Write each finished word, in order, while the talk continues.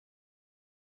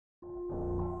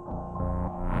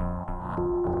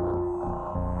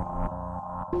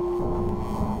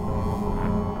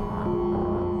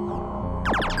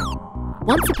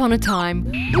Once upon a time,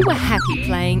 we were happy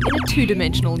playing in a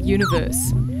two-dimensional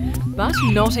universe. But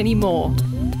not anymore.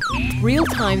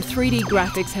 Real-time 3D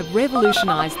graphics have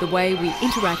revolutionised the way we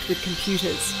interact with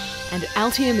computers, and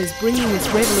Altium is bringing this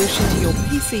revolution to your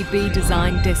PCB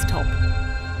design desktop.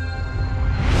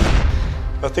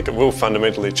 I think it will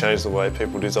fundamentally change the way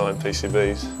people design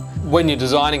PCBs. When you're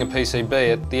designing a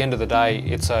PCB, at the end of the day,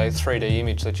 it's a 3D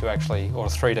image that you actually, or a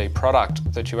 3D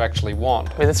product that you actually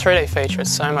want. With a 3D feature,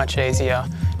 it's so much easier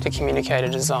to communicate a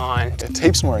design. It's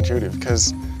heaps more intuitive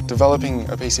because developing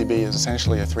a PCB is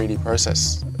essentially a 3D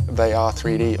process. They are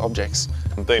 3D objects.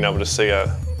 Being able to see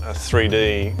a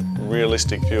 3D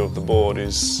realistic view of the board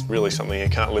is really something you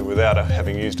can't live without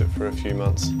having used it for a few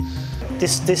months.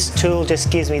 This tool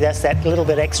just gives me that little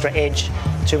bit extra edge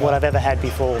to what I've ever had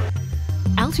before.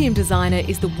 Altium Designer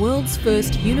is the world's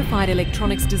first unified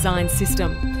electronics design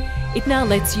system. It now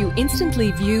lets you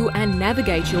instantly view and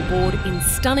navigate your board in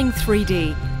stunning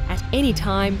 3D at any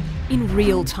time, in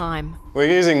real time.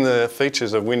 We're using the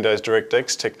features of Windows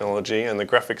DirectX technology and the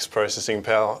graphics processing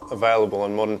power available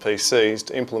on modern PCs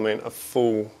to implement a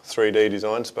full 3D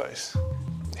design space.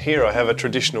 Here I have a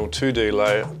traditional 2D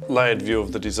layered view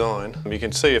of the design. You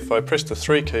can see if I press the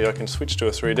 3 key I can switch to a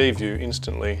 3D view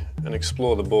instantly and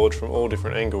explore the board from all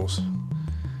different angles.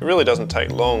 It really doesn't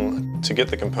take long to get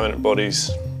the component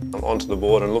bodies onto the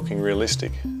board and looking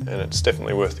realistic, and it's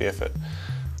definitely worth the effort.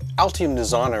 Altium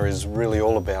Designer is really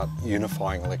all about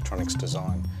unifying electronics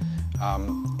design.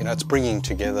 It's bringing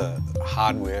together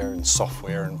hardware and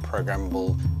software and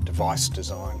programmable device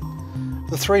design.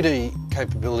 The 3D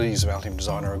capabilities of Altium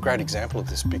Designer are a great example of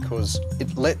this because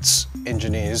it lets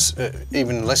engineers,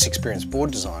 even less experienced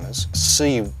board designers,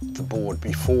 see the board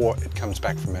before it comes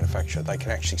back from manufacture. They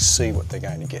can actually see what they're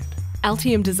going to get.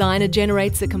 Altium Designer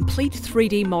generates a complete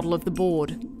 3D model of the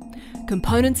board.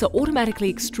 Components are automatically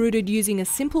extruded using a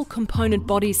simple component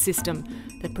body system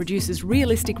that produces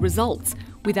realistic results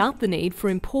without the need for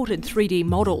imported 3D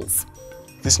models.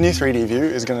 This new 3D view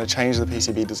is going to change the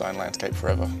PCB design landscape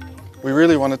forever. We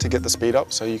really wanted to get the speed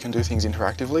up so you can do things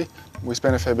interactively. We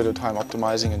spent a fair bit of time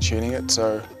optimizing and tuning it,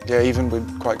 so yeah, even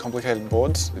with quite complicated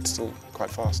boards, it's still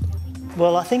quite fast.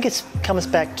 Well, I think it comes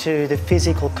back to the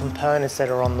physical components that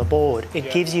are on the board.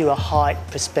 It gives you a height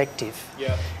perspective.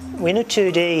 When a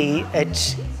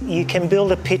 2D, you can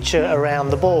build a picture around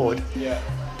the board,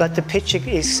 but the picture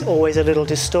is always a little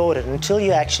distorted. Until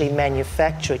you actually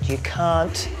manufacture it, you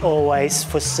can't always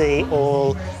foresee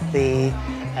all the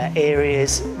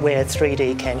areas where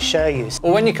 3D can show you.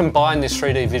 Well, when you combine this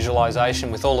 3D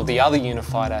visualization with all of the other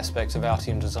unified aspects of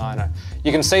Altium Designer,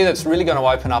 you can see that it's really going to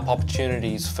open up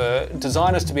opportunities for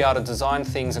designers to be able to design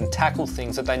things and tackle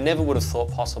things that they never would have thought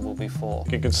possible before.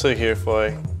 You can see here if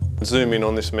I zoom in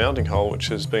on this mounting hole, which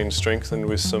has been strengthened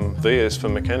with some vias for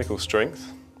mechanical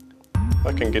strength,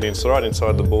 I can get right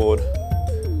inside the board,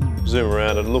 zoom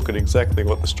around and look at exactly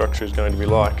what the structure is going to be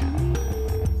like.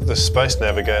 With the Space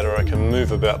Navigator I can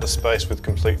move about the space with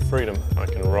complete freedom. I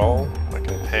can roll, I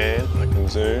can pan, I can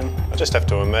zoom. I just have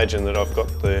to imagine that I've got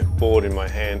the board in my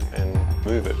hand and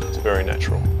move it. It's very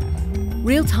natural.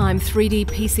 Real-time 3D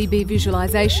PCB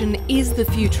visualization is the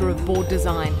future of board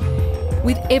design.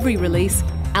 With every release,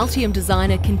 Altium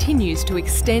Designer continues to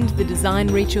extend the design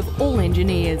reach of all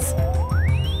engineers.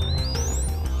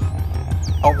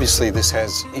 Obviously this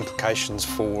has implications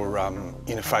for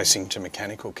interfacing to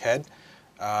mechanical CAD.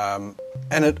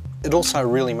 And it also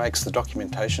really makes the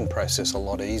documentation process a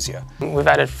lot easier. We've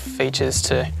added features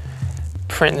to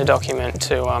print the document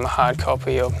to a hard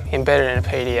copy or embed it in a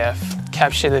PDF,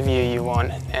 capture the view you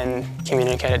want and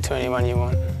communicate it to anyone you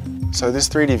want. So this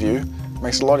 3D view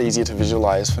makes it a lot easier to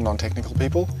visualize for non-technical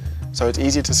people, so it's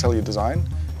easier to sell your design.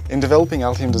 In developing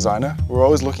Altium Designer, we're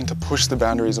always looking to push the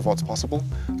boundaries of what's possible,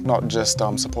 not just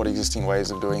support existing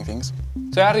ways of doing things.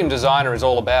 So Altium Designer is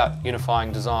all about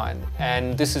unifying design,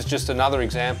 and this is just another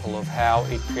example of how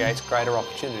it creates greater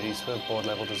opportunities for board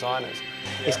level designers.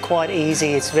 It's quite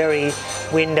easy, it's very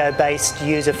window-based,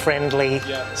 user-friendly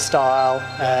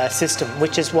style system,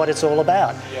 which is what it's all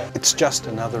about. It's just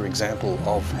another example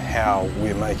of how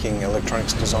we're making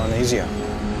electronics design easier.